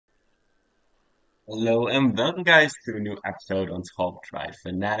Hello and welcome guys to a new episode on Top Drive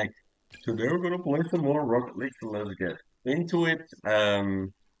Fanatic. Today we're gonna play some more Rocket League, so let's get into it.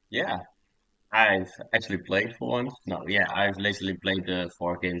 Yeah, I've actually played for once. No, yeah, I've literally played the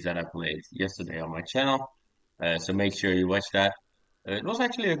 4 games that I played yesterday on my channel. So make sure you watch that. It was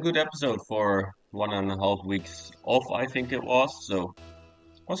actually a good episode for 1.5 weeks off, I think it was. So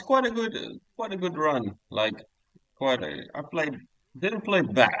it was quite a good run. I didn't play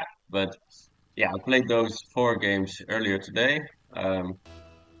bad, but yeah, I played those 4 games earlier today. Um,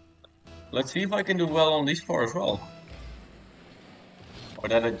 let's see if I can do well on these 4 as well, or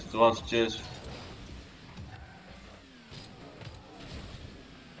that it was just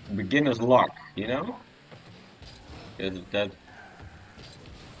beginner's luck, you know? 'Cause that.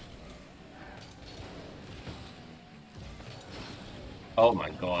 Oh my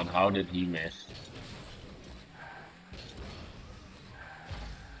God, how did he miss?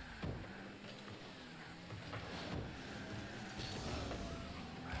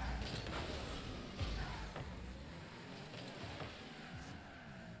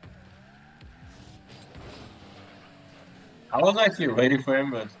 I was actually waiting for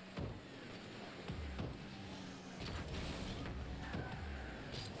him, but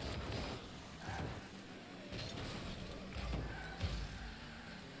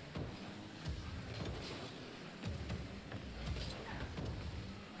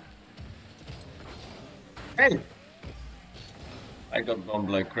hey, I got gone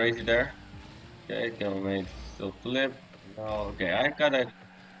like crazy there. Okay, can we make still flip? No, okay, I gotta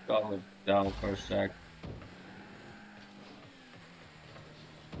calm it down for a sec.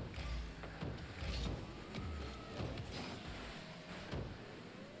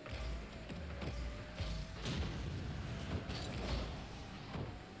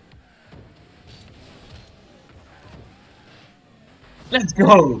 Let's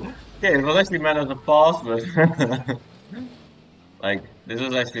go! Okay, it was actually managed to pass, but like this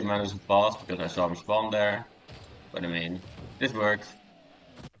was actually managed to pass because I saw him spawn there. But I mean, this works.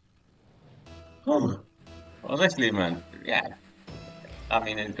 Oh, well, actually, man, yeah. I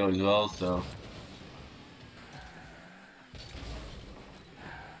mean, it goes well, so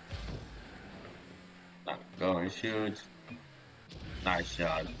go and shoot. Nice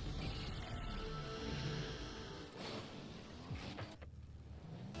shot.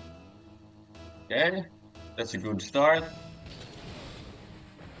 Okay, that's a good start.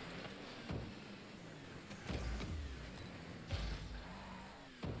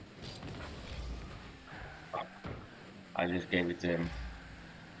 I just gave it to him.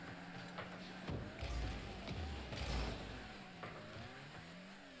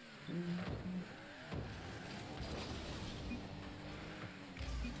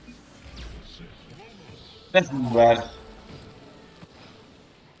 That's bad.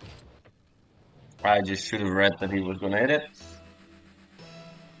 I just should have read that he was gonna hit it.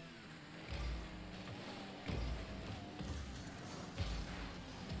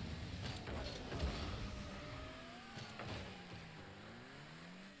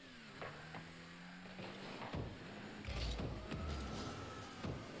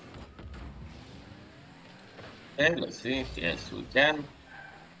 Okay, let's see. Yes, we can.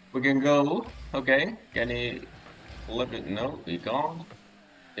 We can go. Okay, can he flip it? No, he can't.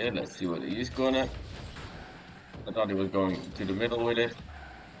 Okay, let's see what he's gonna. I thought he was going to the middle with it.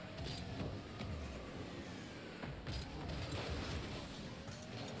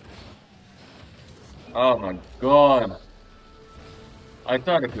 Oh my God. I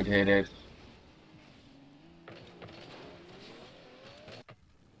thought I could hit it.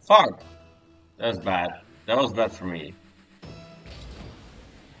 Fuck. That's bad. That was bad for me.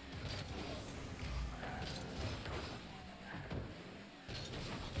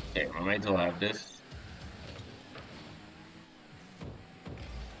 Okay, my mates will have this.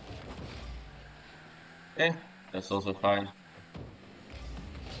 Okay, that's also fine.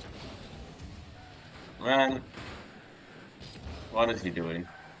 Man, what is he doing?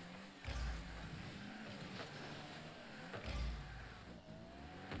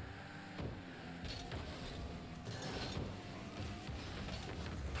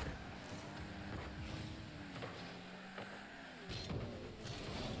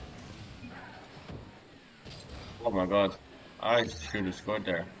 Oh my God. I should have scored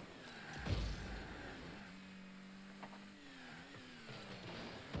there.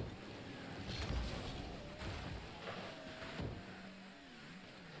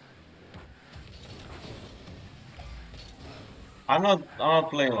 I'm not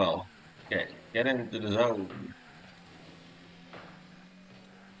playing well. Okay, get into the zone.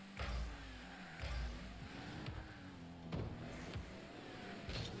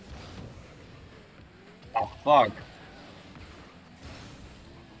 Fuck.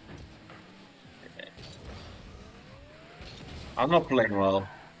 I'm not playing well.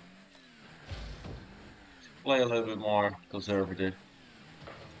 Play a little bit more conservative.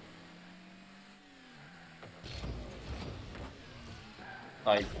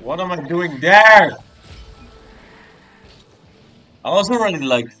 Like, what am I doing there? I was already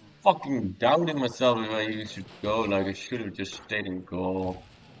like fucking doubting myself if I should go. Like, I should have just stayed in goal.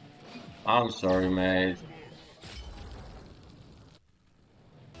 I'm sorry, mate.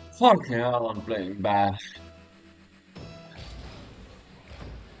 Fuck hell, I'm playing bad.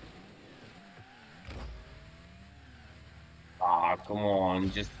 Ah, come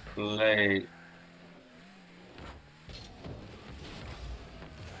on, just play.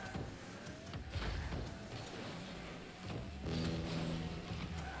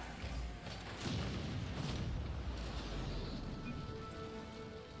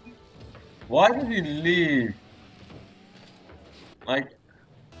 Why did he leave? Like,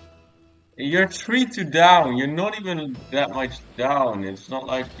 you're 3-2 down. You're not even that much down. It's not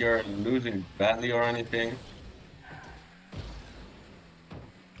like you're losing badly or anything.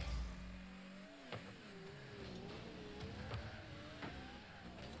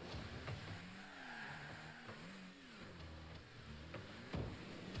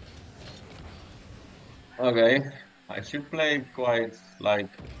 Okay, I should play quite like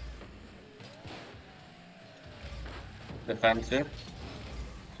defensive.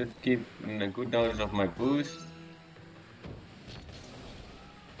 Should keep a good notice of my boost.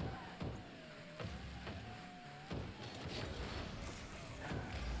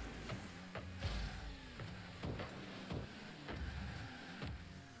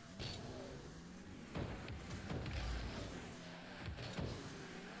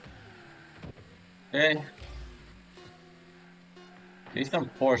 Okay, at least I'm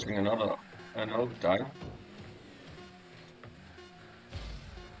forcing an overtime.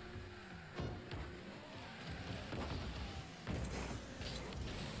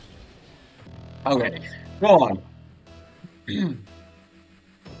 Okay, go on.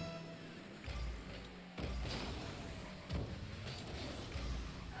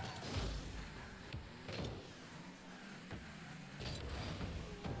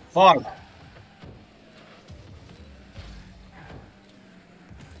 Fuck.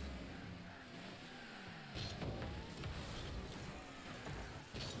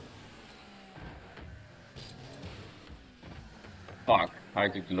 Fuck. I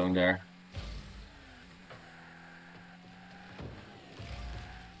took too long there.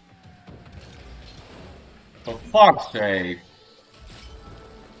 For fuck's sake.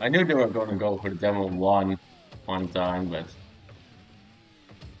 I knew they were gonna go for the demo one time, but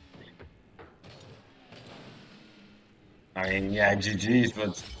I mean, yeah, GG's,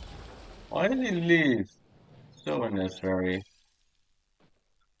 but why did he leave? So unnecessary.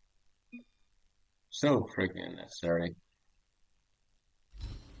 So freaking unnecessary.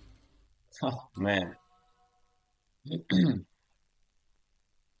 Oh, man.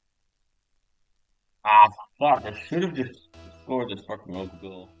 Ah, fuck. I should have just scored this fucking open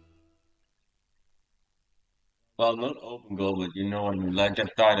goal. Well, not open goal, but you know what I mean. Like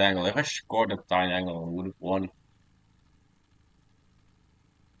that tight angle. If I scored that tight angle, I would have won.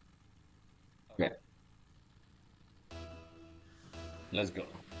 Okay, let's go.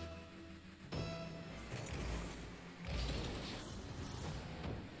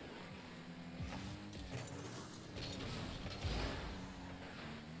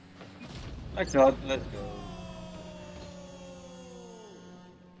 Let's go. Let's go.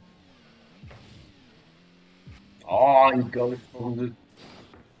 Oh, he goes from the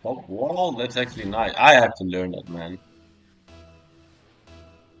top wall. That's actually nice. I have to learn that, man.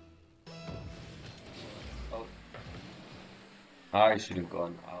 Oh, I should have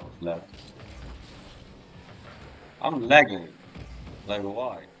gone out left. I'm lagging. Like,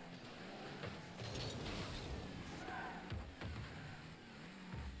 why?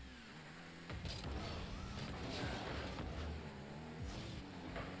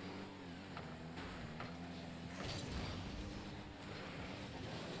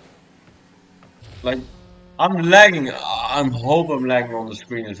 Like, I'm lagging. I'm lagging on the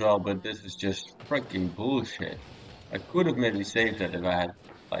screen as well, but this is just freaking bullshit. I could have maybe saved that if I had,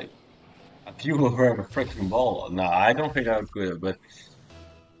 like, a few over the freaking ball. Nah, I don't think I could have, but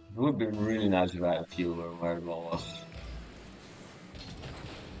it would be really nice if I had a few over where the ball was.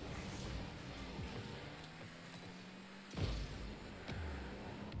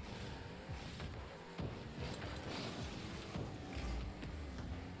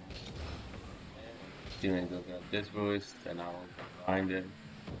 Teammate will get this boost, and I'll grind it.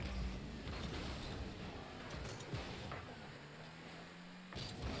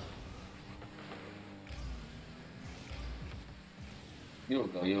 You'll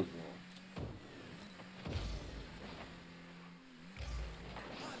go, you'll go.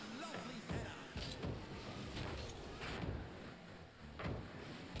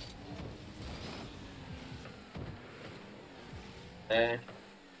 There.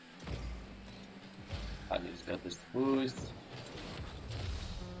 I just got this boost.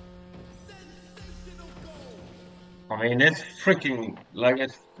 I mean, it's freaking like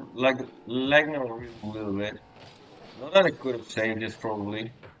it's like lagging a little bit. Not that I could have saved this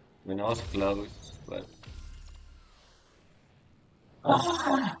probably when I was close, but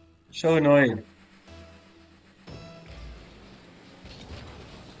so annoying.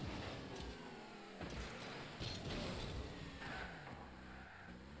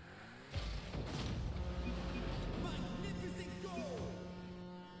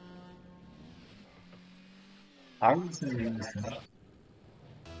 I'm saving this up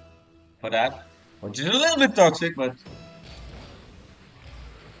for that, which is a little bit toxic, but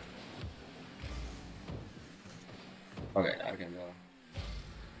okay, I can go.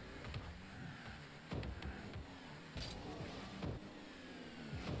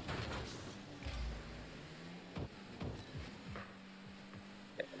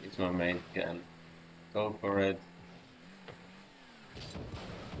 Yeah, it's my main can go for it.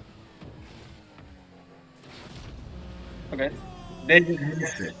 Okay, they just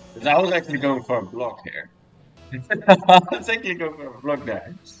missed it. 'Cause I was actually going for a block here. I was actually going for a block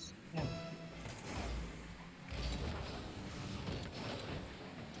there.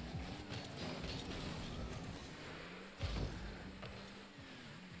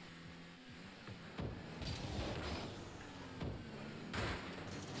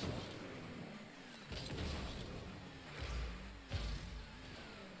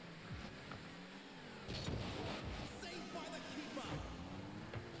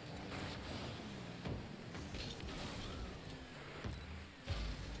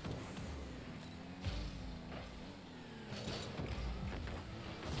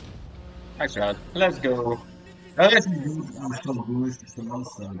 Nice shot. Let's go. Let's boost some boost some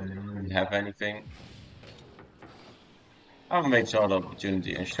also. They didn't really have anything. I'll make shot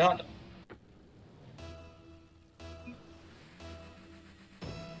opportunity and shot.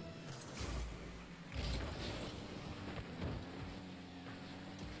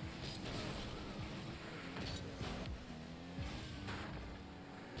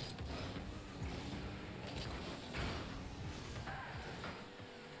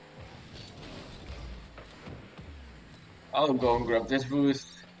 I'll go and grab this boost.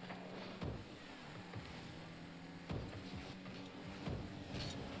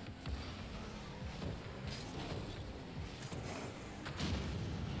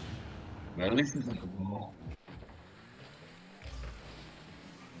 But at least it's like a ball.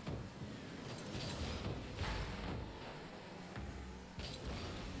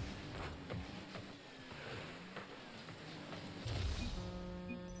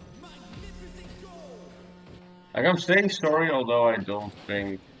 Like I'm saying sorry, although I don't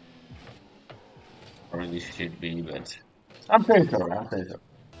think I really should be, but I'm pretty sorry. I'm pretty sorry.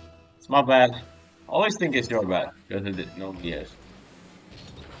 It's my bad. Always think it's your bad because it nobody is.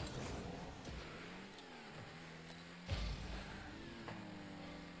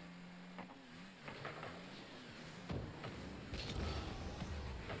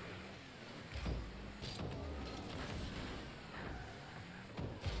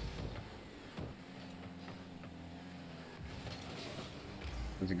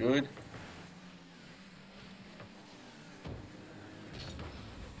 Is it good?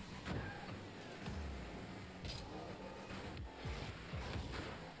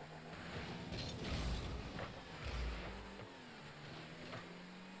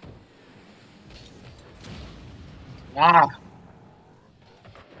 Ah!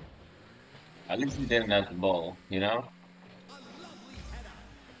 At least he didn't have the ball, you know?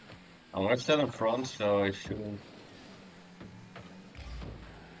 And we're still in front, so it shouldn't.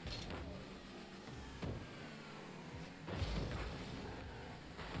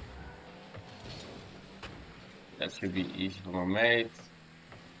 That should be easy for my mate.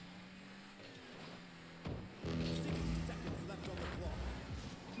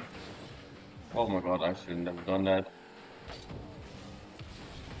 Oh my god, I shouldn't have done that.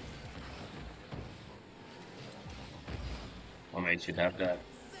 My mate should have that.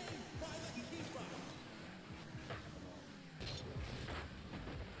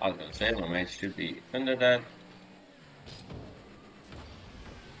 I was gonna say my mate should be under that.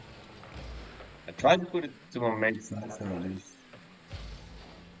 I tried to put it to my mate's side so at least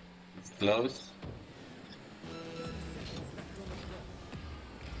it's close.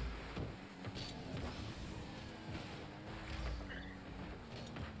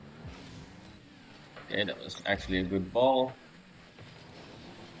 Okay, that was actually a good ball.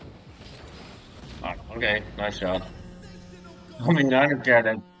 Ah, okay, nice shot. I mean, I don't care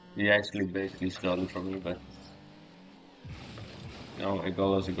that he actually basically stole it from me, but no, a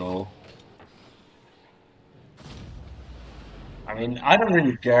goal is a goal. I mean, I don't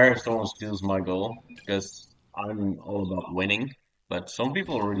really care if someone steals my goal because I'm all about winning. But some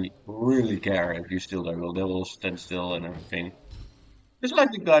people really, really care if you steal their goal. They will stand still and everything. It's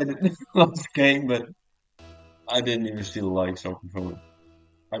like the guy that lost the game, but I didn't even steal like something from him.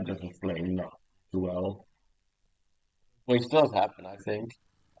 I just was playing not too well. Which does happen, I think.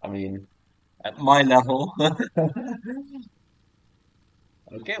 I mean, at my level.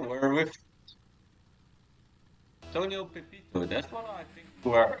 Okay, we're with Tonio Pepito. That's what I think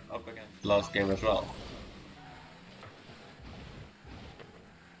we were up against last game as well.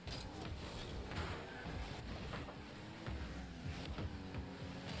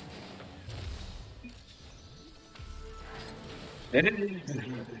 They didn't really do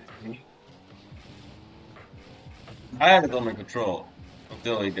anything. I had it under control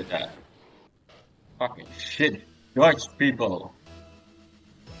until he did that. Fucking shit. Dutch people.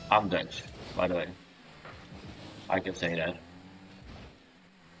 I'm Dutch, by the way. I can say that.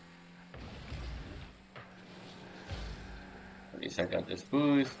 At least I got this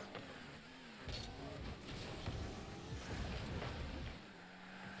boost.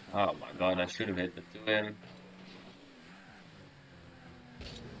 Oh my god, I should have hit the 2 in.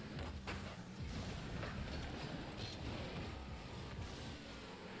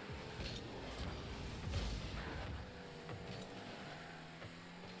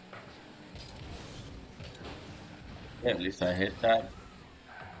 Yeah, at least I hit that.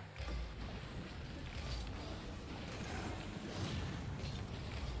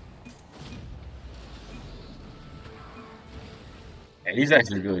 Yeah, he's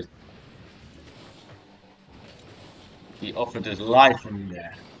actually good. He offered his life for me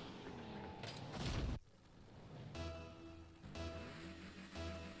there.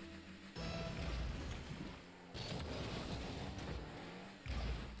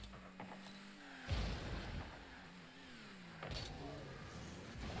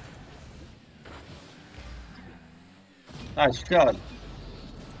 Nice shot.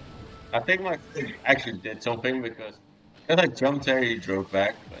 I think my thing actually did something because I jumped there, he drove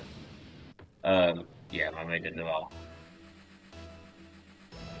back, but yeah, my mate did it well.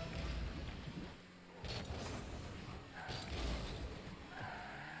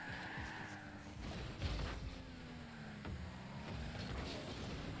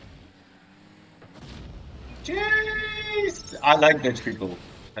 Jeez! I like Dutch people,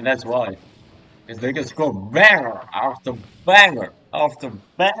 and that's why. Because they can score banger after banger after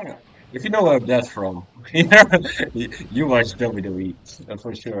banger. If you know where that's from, you watch WWE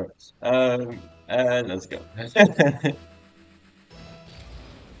for sure. Let's go.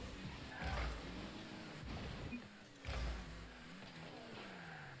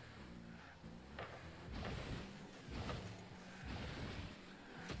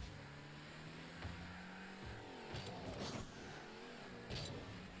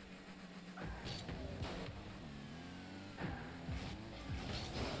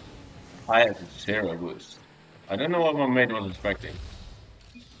 I have zero boost. I don't know what my mate was expecting.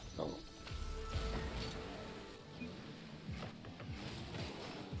 So,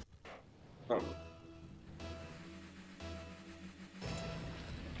 so,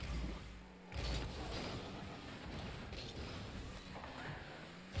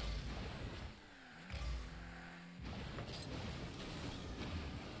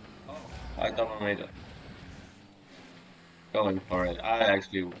 I thought my mate going for it. I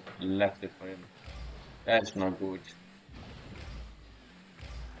actually left it for him. That's not good.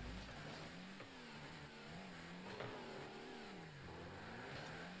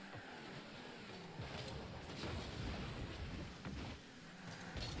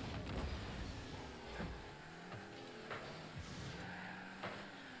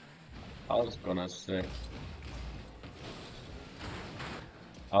 I was gonna say.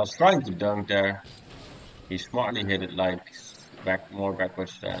 I was trying to dunk there. He smartly hit it like more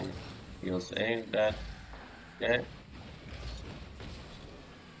backwards than he was aimed at. Yeah.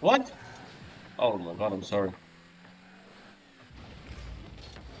 What? Oh my god, I'm sorry.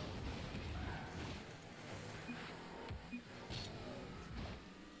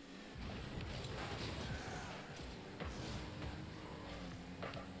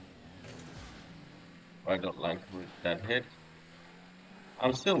 I don't like that hit.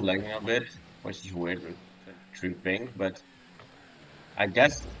 I'm still lagging a bit, which is weird with the true ping, but I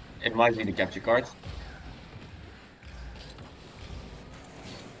guess it might be the capture card.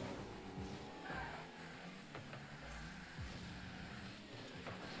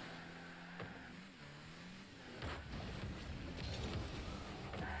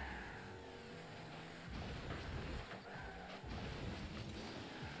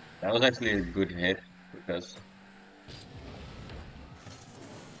 That was actually a good hit because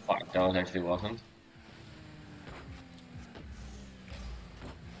fuck, that was actually wasn't.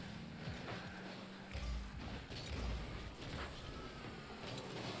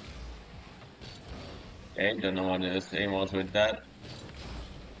 Okay, don't know what the same was with that.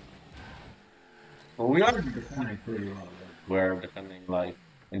 But we are defending pretty well. We're defending like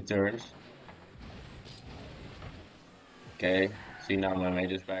in turns. Okay, see now my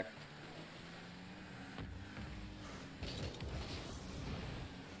mate is back.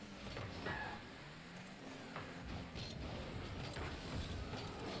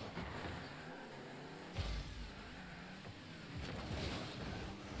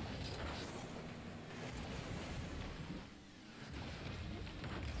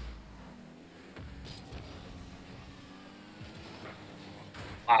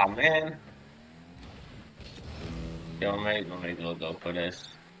 Ah man. Yeah, my mate will go for this.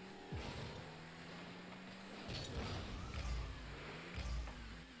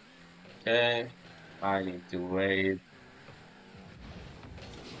 Okay, I need to wait.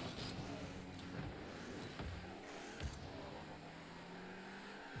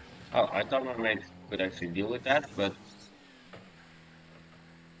 Oh, I thought my mate could actually deal with that, but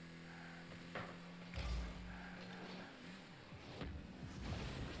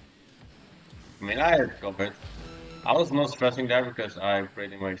I mean, I had covered. I was not stressing that because I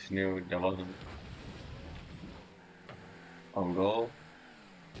pretty much knew there wasn't on goal.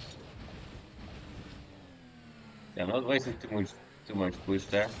 Yeah, I'm not wasting too much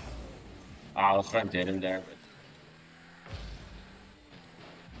boost there. I was trying to hit him there, but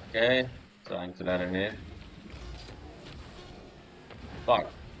okay, trying to let him hit.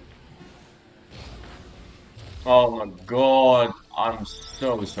 Fuck. Oh my god, I'm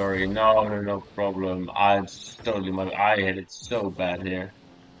so sorry. No, no, no problem. I hit it so bad here.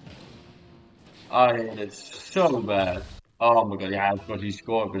 I hit it so bad. Oh my god, yeah, of course he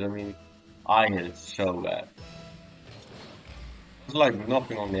scored, but I mean, I hit it so bad. It's like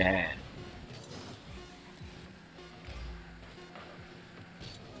nothing on the hand.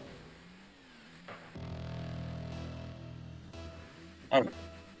 Oh,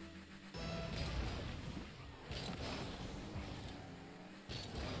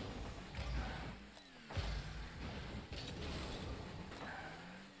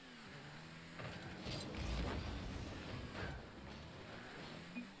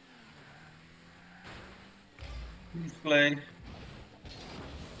 please play.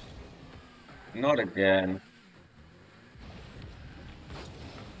 Not again.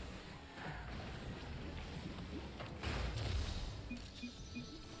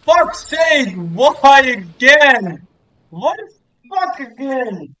 Fuck's sake! Why again? What the fuck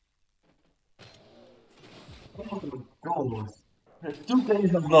again? Oh my god. The 2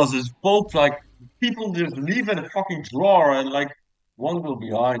 days of losses, both like people just leave it a fucking drawer and like one goal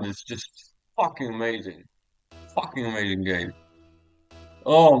behind. It's just fucking amazing. Fucking amazing game.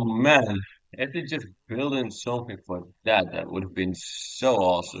 Oh man. If they just build in something for that, that would have been so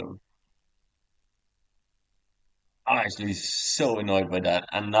awesome. I'm actually so annoyed by that.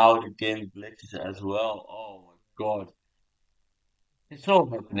 And now the game glitches as well. Oh my god. It's all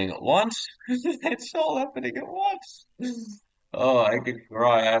happening at once. It's all happening at once. Oh, I can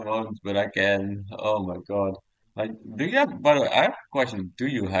cry. I won't, but I can. Oh my God. Like, do you have, by the way, I have a question. Do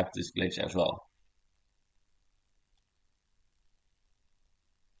you have this glitch as well?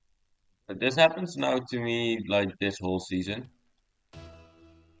 But this happens now to me like this whole season.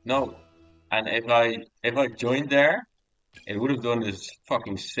 No. And if I joined there, it would have done this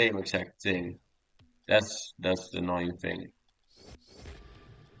fucking same exact thing. That's the annoying thing.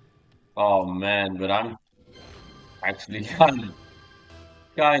 Oh man, but I'm actually kind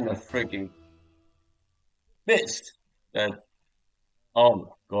of freaking pissed that oh my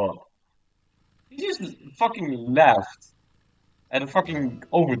God. He just fucking left at a fucking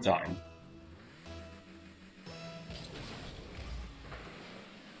overtime.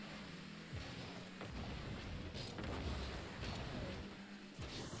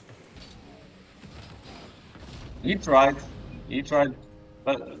 He tried. He tried,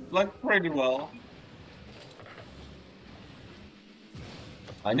 but like pretty well.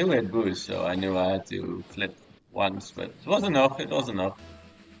 I knew he had boost, so I knew I had to flip once, but it was enough. It was enough.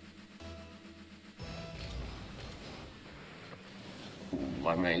 Ooh,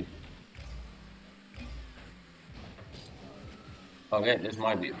 my mate. Okay, this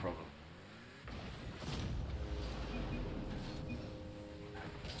might be a problem.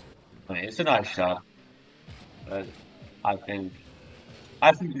 I mean, it's a nice shot, but I think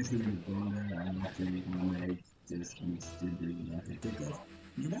I think this is a blunder, and I think my mate just needs to do like a kickoff.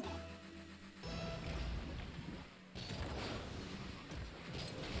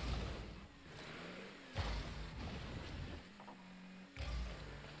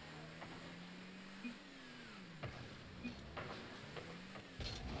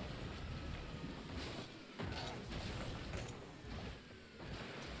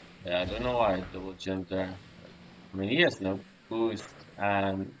 Yeah, I don't know why I double jumped there. I mean, he has no boost,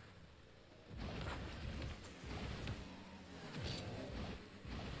 and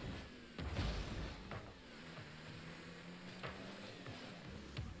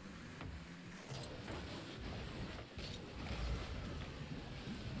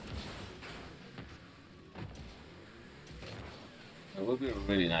it would be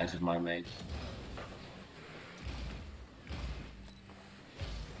really nice if my mate.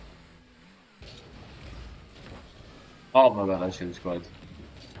 Oh my god, I should have scored.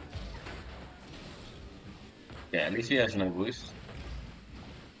 Yeah, at least he has no boost.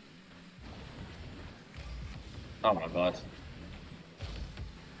 Oh my god.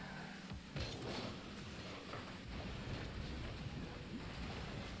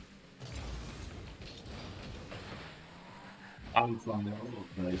 I'm from the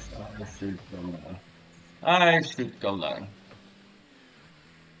old place. I should come down. I should come down.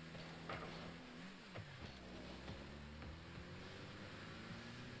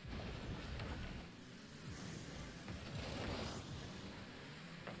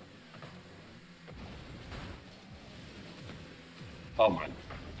 Oh my.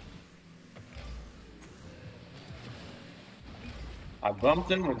 I bumped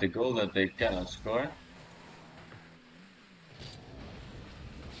them with the goal that they cannot score.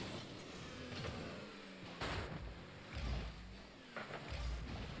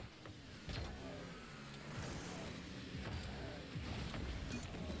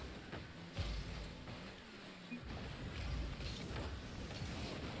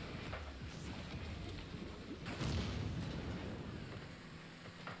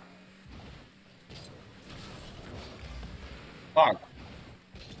 Fuck.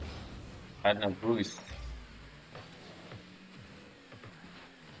 I had no boost.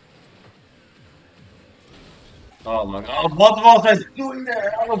 Oh my god. What was I doing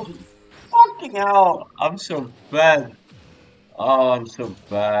there? I was fucking hell. I'm so bad. Oh, I'm so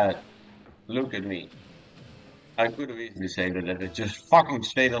bad. Look at me. I could have easily saved it if it just fucking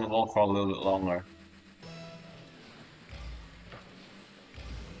stayed on the wall for a little bit longer.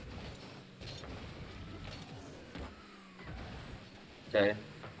 Okay.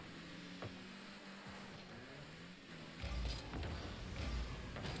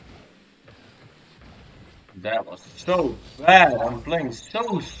 That was so bad. I'm playing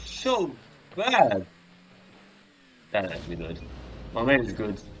so bad. That actually good. My mate is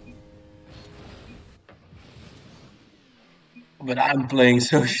good. But I'm playing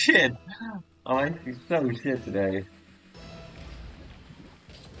so shit. I'm actually so shit today.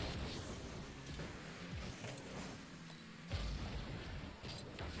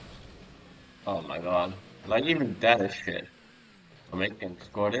 Oh my god. Like even that is shit. My mate can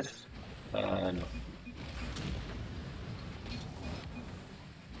score this. No.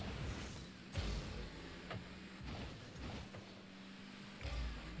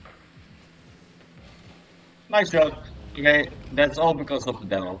 Nice shot. Okay, that's all because of the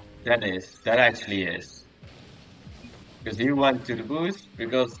demo. That is. That actually is. Because he went to the boost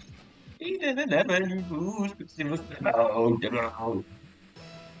because he didn't have any boost because he was demo.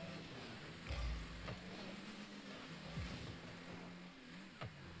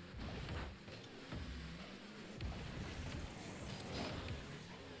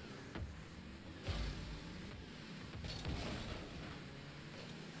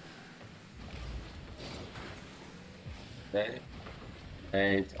 Okay.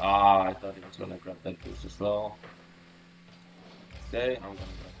 Eight. Ah, I thought he was gonna grab that boost as well. Okay, I'm gonna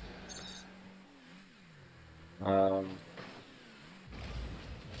grab this. Um,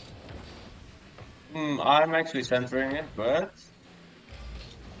 I'm actually centering it, but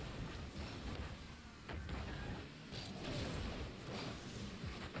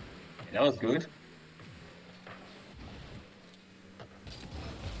that was good.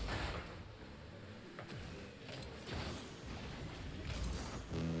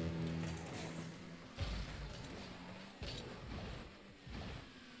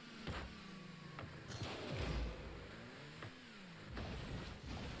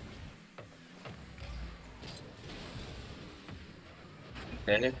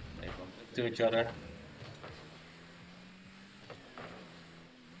 Okay, they bumped into each other.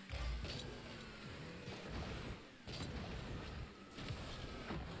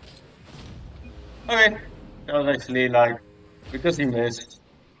 Okay, that was actually like because he missed.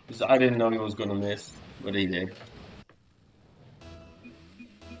 'Cause I didn't know he was gonna miss, but he did.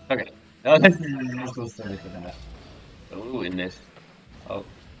 Okay. Oh, I'm so sorry for that. Oh, in this. Oh,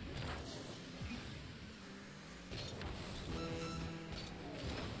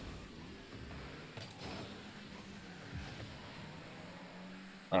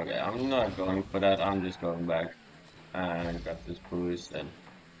 okay. I'm not going for that. I'm just going back and grab this boost and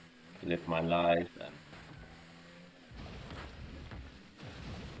live my life. And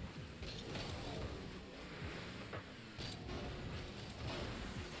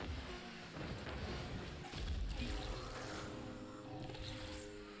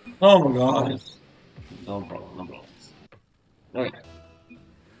oh my gosh, no problem, no problems. Okay,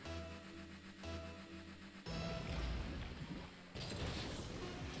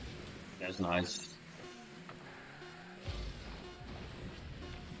 that's nice.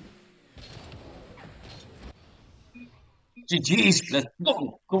 GG's, let's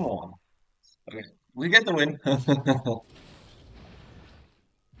go. Come on. Okay, we get the win.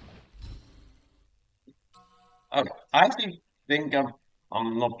 Okay, I actually think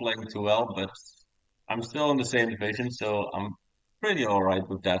I'm not playing too well, but I'm still in the same division, so I'm pretty alright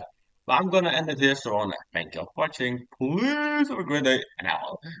with that. But I'm gonna end it here, so thank you for watching. Please have a great day, and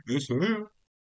I'll see you.